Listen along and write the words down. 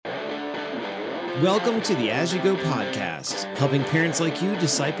Welcome to the As You Go podcast, helping parents like you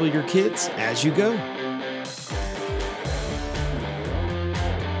disciple your kids as you go.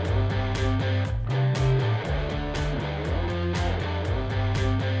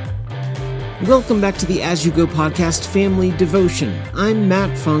 Welcome back to the As You Go podcast family devotion. I'm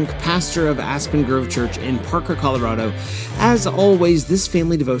Matt Funk, pastor of Aspen Grove Church in Parker, Colorado. As always, this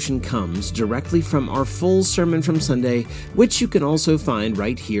family devotion comes directly from our full sermon from Sunday, which you can also find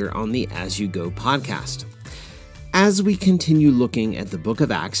right here on the As You Go podcast. As we continue looking at the book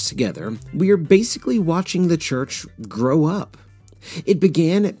of Acts together, we are basically watching the church grow up. It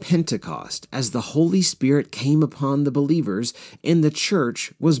began at Pentecost as the Holy Spirit came upon the believers and the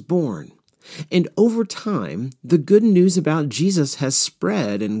church was born. And over time, the good news about Jesus has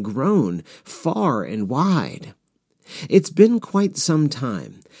spread and grown far and wide. It's been quite some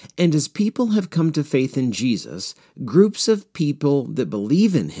time, and as people have come to faith in Jesus, groups of people that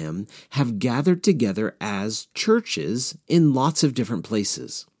believe in him have gathered together as churches in lots of different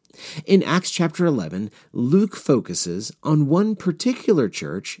places. In Acts chapter 11, Luke focuses on one particular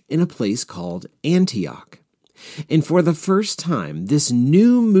church in a place called Antioch. And for the first time, this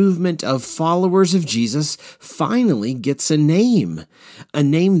new movement of followers of Jesus finally gets a name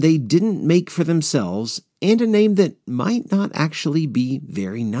they didn't make for themselves, and a name that might not actually be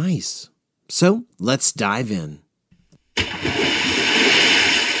very nice. So let's dive in.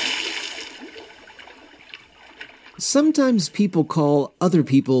 Sometimes people call other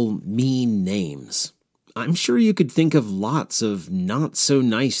people mean names. I'm sure you could think of lots of not so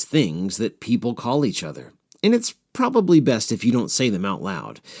nice things that people call each other. And it's probably best if you don't say them out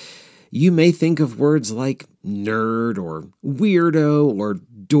loud. You may think of words like nerd or weirdo or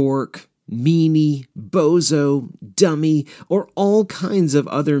dork, meanie, bozo, dummy, or all kinds of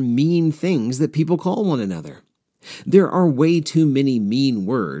other mean things that people call one another. There are way too many mean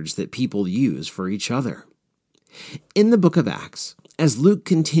words that people use for each other. In the book of Acts, as Luke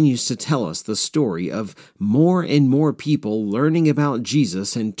continues to tell us the story of more and more people learning about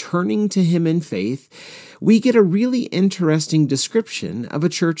Jesus and turning to him in faith, we get a really interesting description of a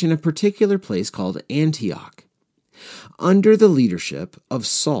church in a particular place called Antioch. Under the leadership of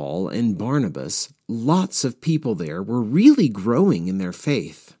Saul and Barnabas, lots of people there were really growing in their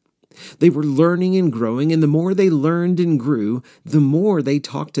faith. They were learning and growing, and the more they learned and grew, the more they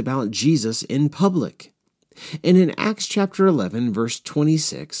talked about Jesus in public. And in Acts chapter 11, verse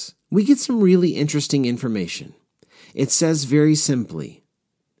 26, we get some really interesting information. It says very simply,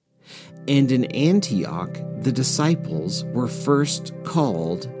 "And in Antioch, the disciples were first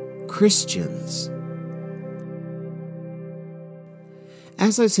called Christians."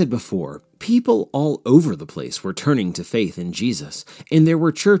 As I said before, people all over the place were turning to faith in Jesus, and there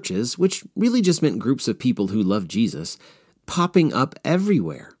were churches, which really just meant groups of people who loved Jesus, popping up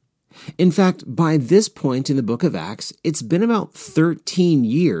everywhere. In fact, by this point in the book of Acts, it's been about 13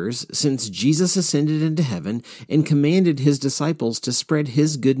 years since Jesus ascended into heaven and commanded his disciples to spread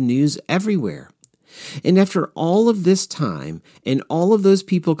his good news everywhere. And after all of this time and all of those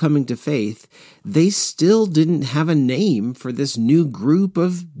people coming to faith, they still didn't have a name for this new group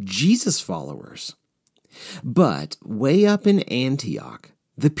of Jesus followers. But way up in Antioch,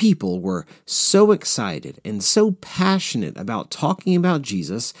 the people were so excited and so passionate about talking about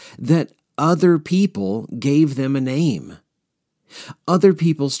Jesus that other people gave them a name. Other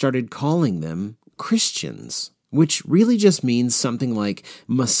people started calling them Christians, which really just means something like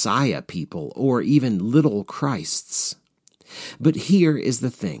Messiah people or even little Christs. But here is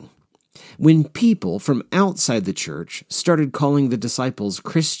the thing. When people from outside the church started calling the disciples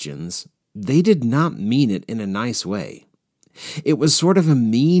Christians, they did not mean it in a nice way. It was sort of a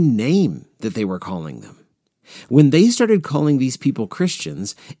mean name that they were calling them. When they started calling these people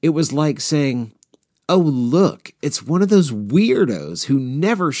Christians, it was like saying, "Oh, look, it's one of those weirdos who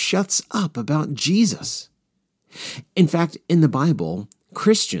never shuts up about Jesus." In fact, in the Bible,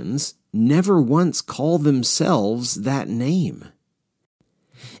 Christians never once call themselves that name.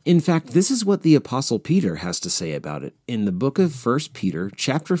 In fact, this is what the Apostle Peter has to say about it in the book of 1 Peter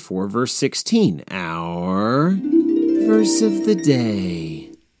chapter 4, verse 16, our verse of the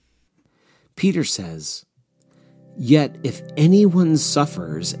day. Peter says, "Yet if anyone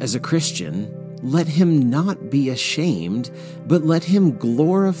suffers as a Christian, let him not be ashamed, but let him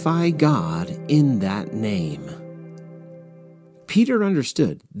glorify God in that name." Peter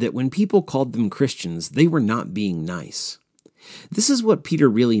understood that when people called them Christians, they were not being nice. This is what Peter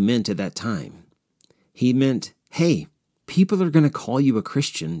really meant at that time. He meant, hey, people are going to call you a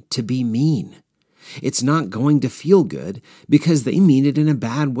Christian to be mean. It's not going to feel good because they mean it in a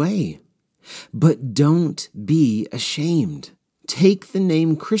bad way. But don't be ashamed. take the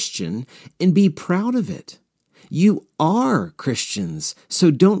name Christian and be proud of it. You are Christians, so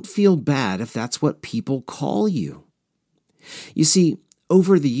don't feel bad if that's what people call you. You see,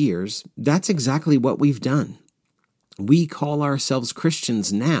 over the years, that's exactly what we've done. We call ourselves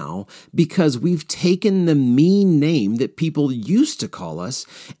Christians now because we've taken the mean name that people used to call us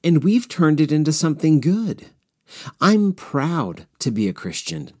and we've turned it into something good. I'm proud to be a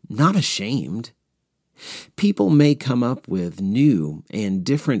Christian, not ashamed. People may come up with new and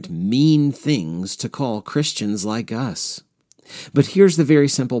different mean things to call Christians like us. But here's the very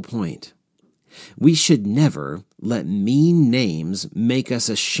simple point. We should never let mean names make us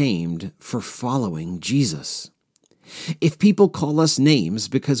ashamed for following Jesus. If people call us names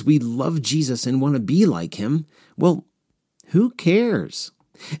because we love Jesus and want to be like him, well, who cares?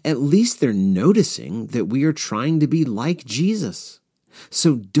 At least they're noticing that we are trying to be like Jesus.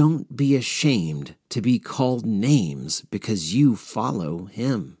 So don't be ashamed to be called names because you follow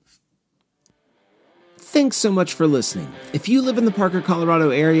him. Thanks so much for listening. If you live in the Parker, Colorado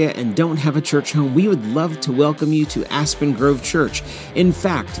area and don't have a church home, we would love to welcome you to Aspen Grove Church. In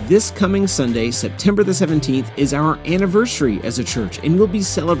fact, this coming Sunday, September the 17th, is our anniversary as a church, and we'll be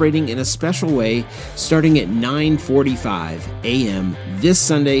celebrating in a special way starting at 9:45 a.m. this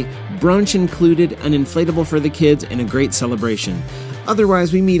Sunday, brunch included, an inflatable for the kids, and a great celebration.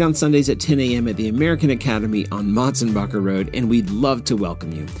 Otherwise, we meet on Sundays at 10 a.m. at the American Academy on Motsenbacher Road, and we'd love to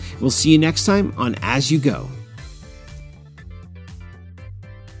welcome you. We'll see you next time on As You Go.